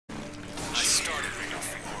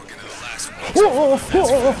Oh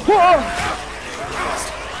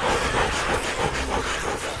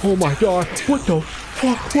my god, what the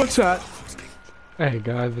fuck? What's that? Hey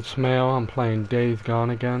guys, it's Mayo. I'm playing Days Gone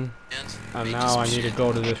again. And now I need to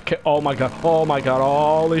go to this oh my god,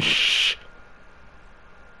 holy sh!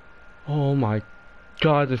 Oh my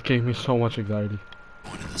god, this gave me so much anxiety.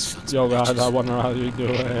 Yo guys, I wonder how you do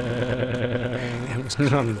it.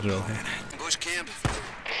 I'm joking.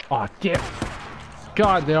 Aw, damn.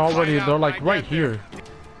 God, they're like right here.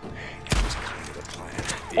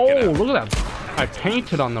 Oh, look at that. I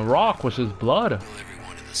painted on the rock with his blood.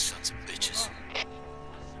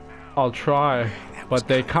 I'll try, but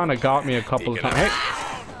they kind of got me a couple of times. Hey!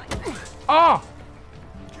 Ah!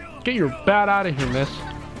 Get your bat out of here, miss.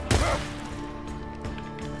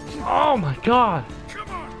 Oh my god!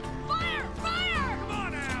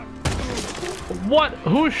 What?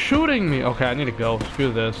 Who's shooting me? Okay, I need to go.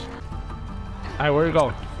 Screw this. Alright, where are you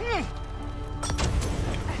going?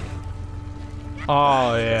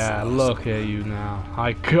 Oh yeah, look at you now.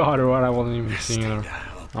 I got her when I wasn't even seeing her.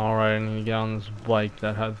 Alright, I need to get on this bike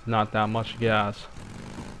that has not that much gas.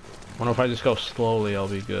 Wonder if I just go slowly, I'll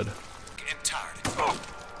be good.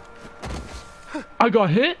 I got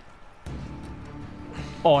hit?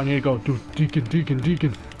 Oh, I need to go. Dude,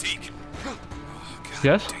 Deacon.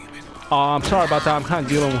 Yes? I'm sorry about that. I'm kind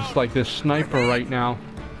of dealing with like this sniper right now.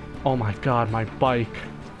 Oh my god, my bike.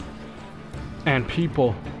 And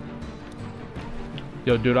people.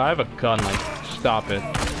 Yo, dude, I have a gun. Like, stop it.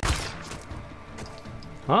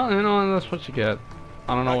 Well, you know, that's what you get.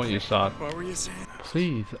 I don't know what you thought. What were you saying?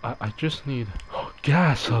 Please, I just need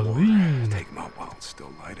gasoline.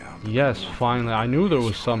 Yes, finally. I knew there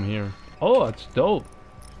was some here. Oh, that's dope.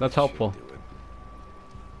 That's helpful.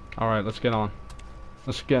 Alright, let's get on.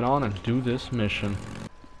 Let's get on and do this mission.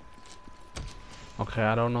 Okay,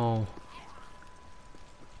 I don't know.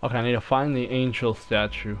 Okay, I need to find the angel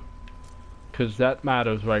statue. Because that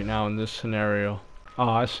matters right now in this scenario. Oh,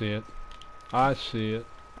 I see it. I see it.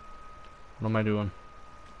 What am I doing?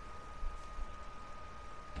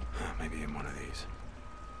 Maybe in one of these.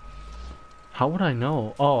 How would I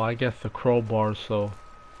know? Oh, I guess the crowbars, so.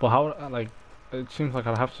 But how would I, like, it seems like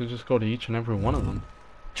I'd have to just go to each and every one of them.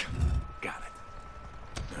 Got it.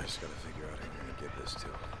 I just gotta figure out who I'm gonna give this to.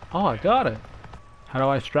 Oh, I got it. How do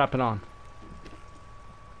I strap it on?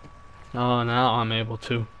 Oh, now I'm able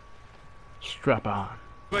to. Strap on.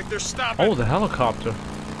 Like they're stopping. Oh, the helicopter.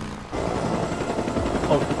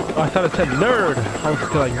 Oh, I thought it said nerd. I was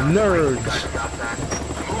like, nerds.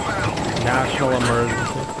 National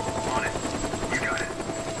emergency.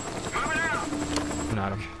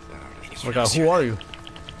 Not him. Oh my god, who are you?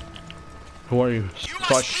 Who are you? You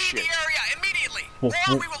must leave the area immediately, or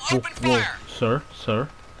we will open fire. Sir,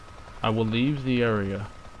 I will leave the area.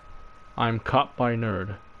 I'm caught by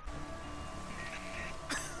nerd.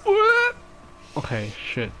 Okay,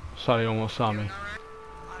 shit. Sorry, almost saw me.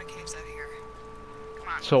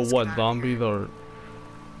 So what, zombies are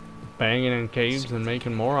banging in caves and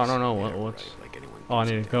making more? I don't know what's... Oh, I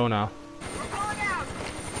need to go now.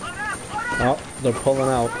 Oh, they're pulling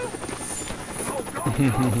out.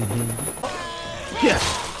 Yes!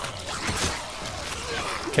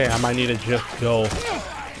 Okay, I might need to just go.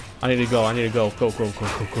 I need to go. Go,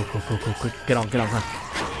 quick. Get on.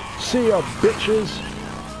 See ya, bitches!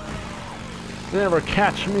 Never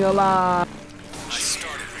catch me alive!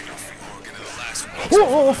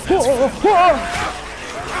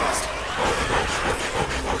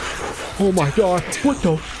 Oh my god, what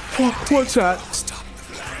the fuck? What's that?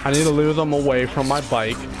 I need to lure them away from my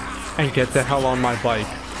bike and get the hell on my bike.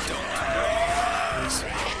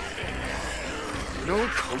 Go.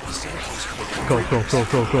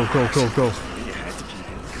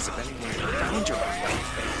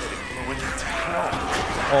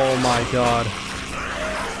 Oh my god.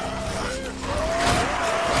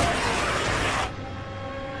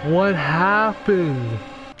 What happened?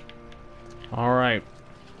 Alright.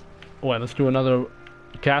 Wait, let's do another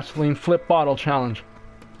gasoline flip bottle challenge.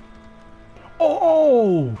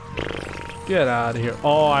 Oh! Get out of here.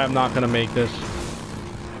 Oh, I am not gonna make this.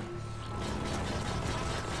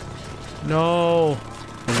 No!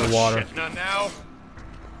 In the water. Shit, not now.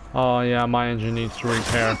 Oh yeah, my engine needs to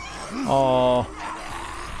repair. Oh.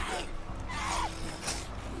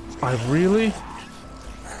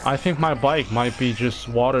 I think my bike might be just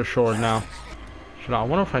water short now. I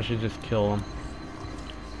wonder if I should just kill him.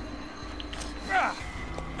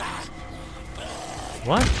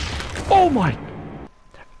 What? Oh my!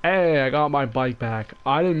 Hey, I got my bike back.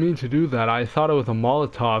 I didn't mean to do that. I thought it was a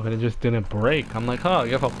Molotov and it just didn't break. I'm like, oh, I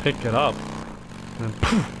guess I'll pick it up. And then,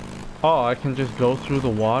 poof. Oh, I can just go through the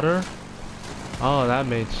water? Oh, that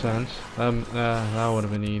made sense. That would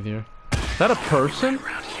have been easier. Is that a person?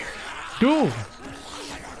 Dude!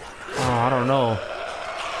 Oh, I don't know.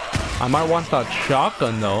 I might want that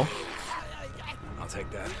shotgun though. I'll take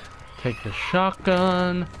that. Take the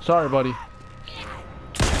shotgun. Sorry, buddy.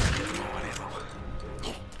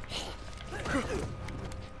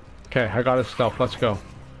 Okay, I got his stuff. Let's go.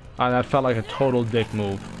 That felt like a total dick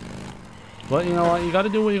move. But you know what? You gotta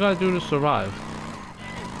do what you gotta do to survive.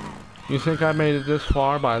 You think I made it this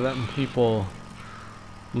far by letting people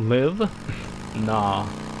live? Nah.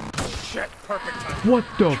 Shit, perfect time. What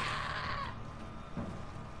the?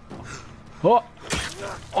 Oh!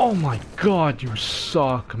 Oh my god, you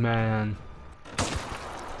suck, man.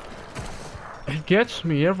 It gets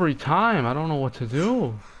me every time. I don't know what to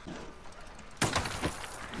do.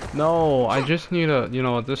 No, I just need a... You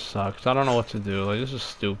know what? This sucks. I don't know what to do. Like, this is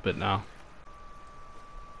stupid now.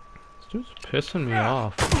 This dude's pissing me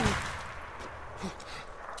off.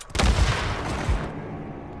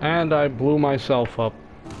 And I blew myself up.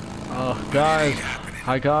 Guys,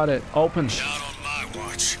 I got it. Open. Not on my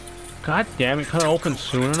watch. God damn it, couldn't open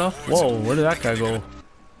soon enough? Whoa, where did that guy go?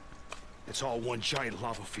 It's all one giant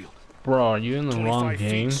lava field. Bro, are you in the wrong 25 feet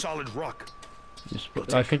game? solid rock.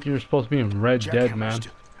 I think you're supposed to be in Red Dead, man.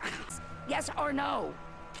 Yes or no?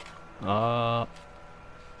 I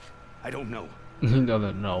don't know. He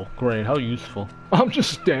doesn't know. Great, how useful. I'm just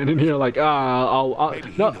standing here like, I'll Maybe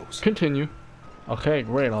he no, knows. continue. Okay,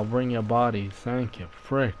 great, I'll bring you a body. Thank you,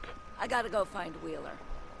 frick. I gotta go find Wheeler.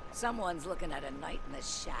 Someone's looking at a night in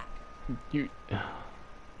this shack. You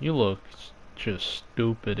look just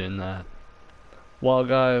stupid in that. Well,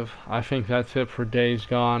 guys, I think that's it for Days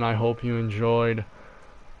Gone. I hope you enjoyed.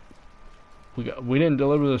 We didn't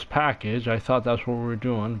deliver this package. I thought that's what we were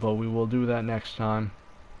doing, but we will do that next time.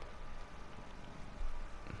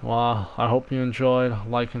 Well, I hope you enjoyed.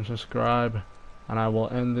 Like and subscribe, and I will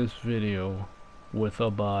end this video with a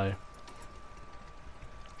bye.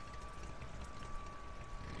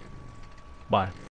 Bye.